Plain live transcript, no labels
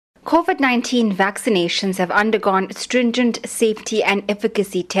COVID-19 vaccinations have undergone stringent safety and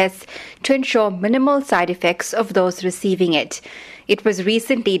efficacy tests to ensure minimal side effects of those receiving it. It was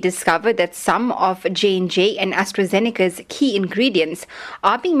recently discovered that some of J&J and AstraZeneca's key ingredients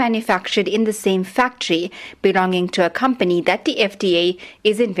are being manufactured in the same factory belonging to a company that the FDA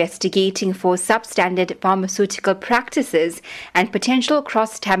is investigating for substandard pharmaceutical practices and potential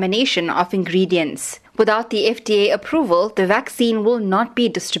cross-contamination of ingredients. Without the FDA approval, the vaccine will not be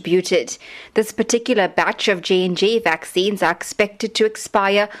distributed. This particular batch of J&J vaccines are expected to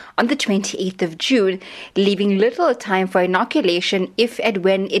expire on the 28th of June, leaving little time for inoculation if and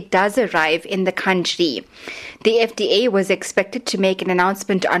when it does arrive in the country. The FDA was expected to make an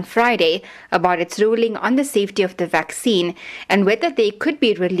announcement on Friday about its ruling on the safety of the vaccine and whether they could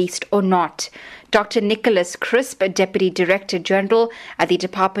be released or not. Dr. Nicholas Crisp, Deputy Director General at the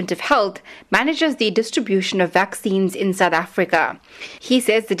Department of Health, manages the distribution of vaccines in South Africa. He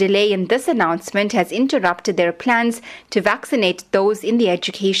says the delay in this announcement has interrupted their plans to vaccinate those in the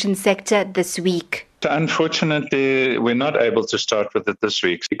education sector this week. Unfortunately, we're not able to start with it this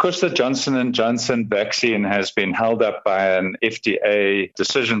week. Because the Johnson & Johnson vaccine has been held up by an FDA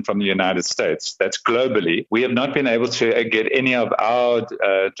decision from the United States, that's globally, we have not been able to get any of our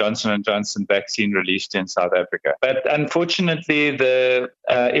Johnson & Johnson vaccine released in South Africa. But unfortunately, the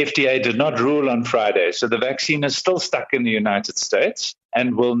FDA did not rule on Friday, so the vaccine is still stuck in the United States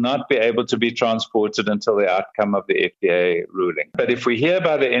and will not be able to be transported until the outcome of the FDA ruling. But if we hear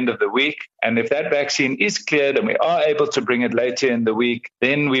by the end of the week, and if that vaccine is cleared and we are able to bring it later in the week,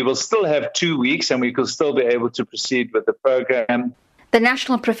 then we will still have 2 weeks and we could still be able to proceed with the program. The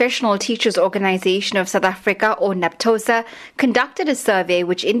National Professional Teachers Organisation of South Africa, or NAPTOSA, conducted a survey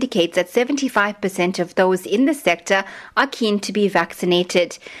which indicates that 75% of those in the sector are keen to be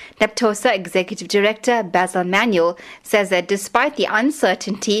vaccinated. NAPTOSA Executive Director Basil Manuel says that despite the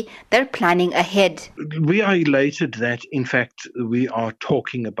uncertainty, they're planning ahead. We are elated that, in fact, we are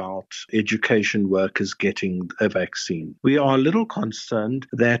talking about education workers getting a vaccine. We are a little concerned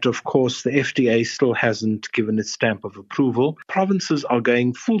that, of course, the FDA still hasn't given its stamp of approval. Provinces are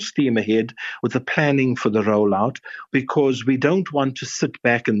going full steam ahead with the planning for the rollout because we don't want to sit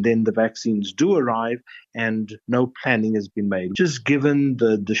back and then the vaccines do arrive and no planning has been made. Just given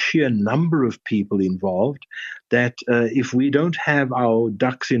the sheer number of people involved, that if we don't have our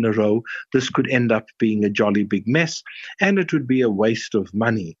ducks in a row, this could end up being a jolly big mess, and it would be a waste of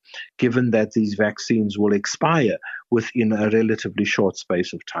money, given that these vaccines will expire within a relatively short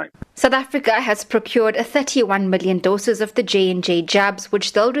space of time. South Africa has procured 31 million doses of the J&J jabs,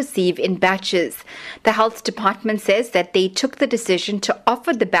 which they'll receive in batches. The Health Department says that they took the decision to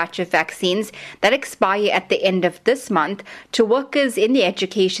offer the batch of vaccines that expire at the end of this month to workers in the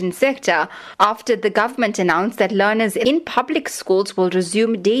education sector after the government announced that learners in public schools will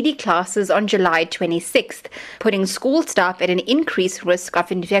resume daily classes on July 26th, putting school staff at an increased risk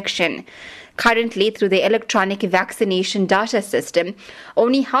of infection. Currently, through the electronic vaccination data system,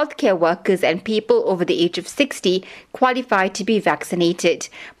 only healthcare workers and people over the age of 60 qualify to be vaccinated.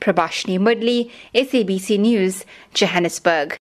 Prabashni Mudli, SABC News, Johannesburg.